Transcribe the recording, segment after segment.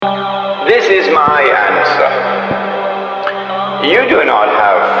This is my answer. You do not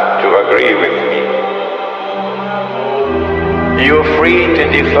have to agree with me. You're free to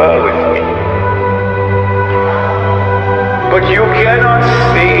differ with me. But you cannot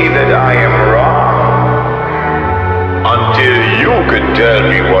say that I am wrong until you can tell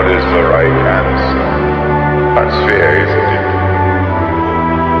me what is the right answer. That's fair, isn't it?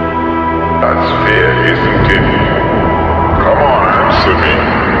 That's fair, isn't it? Come on, answer me.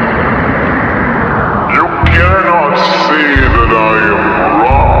 You cannot say that I am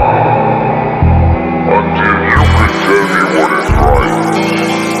wrong until you can tell me what is right.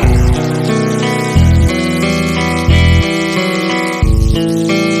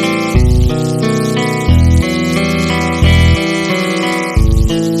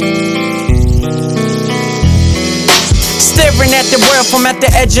 Staring at the world from at the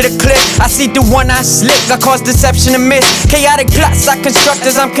edge of the cliff, I see through one eye slit, I cause deception and miss. Chaotic plots I construct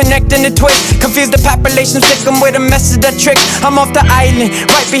as I'm connecting the twist. Confuse the population, sick them with a message that trick. I'm off the island,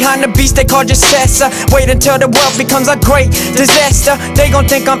 right behind the beast they call Jessessa. Wait until the world becomes a great disaster. They gon'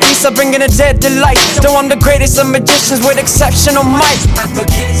 think I'm Isa, bringing the dead to life. Though I'm the greatest of magicians with exceptional might. I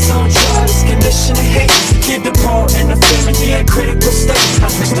forget some drugs, condition to hate. Keep the poor and the feeling, yeah, critical state. I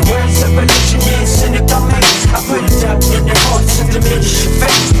fix the words of religion, yeah, cynic I make. I put it up in their hearts and diminish your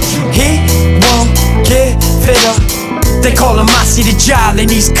faith. He won't give it up. They call him Masih Dajjal and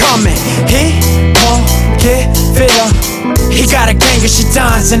he's coming. He won't give it up. He got a gang of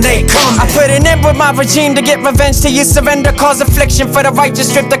shitans and they coming. I put it in with my regime to get revenge till you surrender. Cause affliction for the righteous,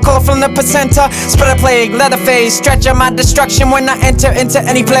 strip the core from the placenta. Spread a plague, let a phase, stretch of my destruction. When I enter into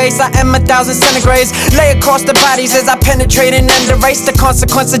any place, I am 1,000 centigrades. Lay across the bodies as I penetrate and end erase the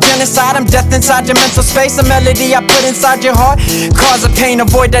consequence of genocide. I'm death inside your mental space. A melody I put inside your heart. Cause of pain, a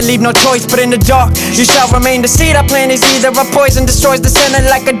void that leave no choice. But in the dark, you shall remain. The seed I plant is either a poison, destroys the sinner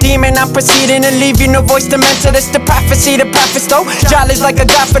like a demon. I'm proceeding to leave you no voice to mentor. This the prophecy, the prophets though. Jolly's like a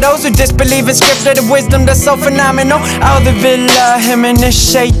god for those who disbelieve in scripture. The wisdom that's so phenomenal. A'udhu billahi minash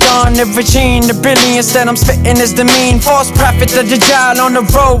shaitan. The regime, the brilliance that I'm spitting is the mean. False prophet, the Dajjal on the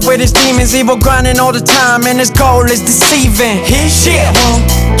road with his demons. Evil grinding all the time and his goal is deceiving. He won't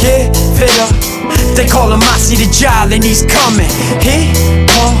give it up. They call him Masih Dajjal and he's coming. He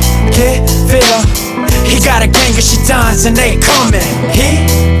won't give it up. He got a gang of shitans and they coming. He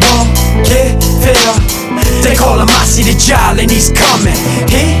won't give it up. They call him Masih Dajjal and he's coming.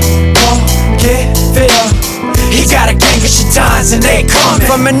 He won't give it up. He got a gang of shitans and they coming.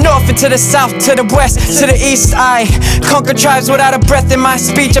 From the north into the south, to the west, to the east, I conquer tribes without a breath in my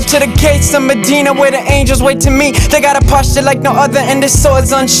speech. Up to the gates of Medina where the angels wait to meet. They got a posture like no other and their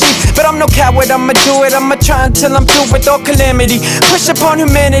swords unsheathed. But I'm no coward, I'ma do it, I'ma try until I'm through with all calamity. Push upon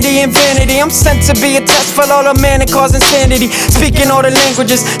humanity and vanity. I'm sent to be a test for all of man and cause insanity. Speaking all the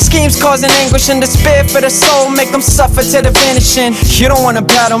languages, schemes causing anguish and despair for the soul. Make them suffer to the vanishing. You don't wanna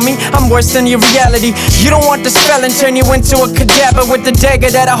battle me, I'm worse than your reality. You don't want this felon turn you into a cadaver with the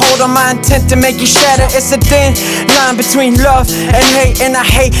dagger that I hold on my intent to make you shatter. It's a thin line between love and hate, and I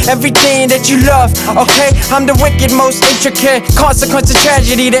hate everything that you love. Okay, I'm the wicked, most intricate consequence of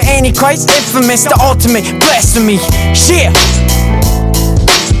tragedy, the Antichrist, infamous, the ultimate blasphemy. Yeah.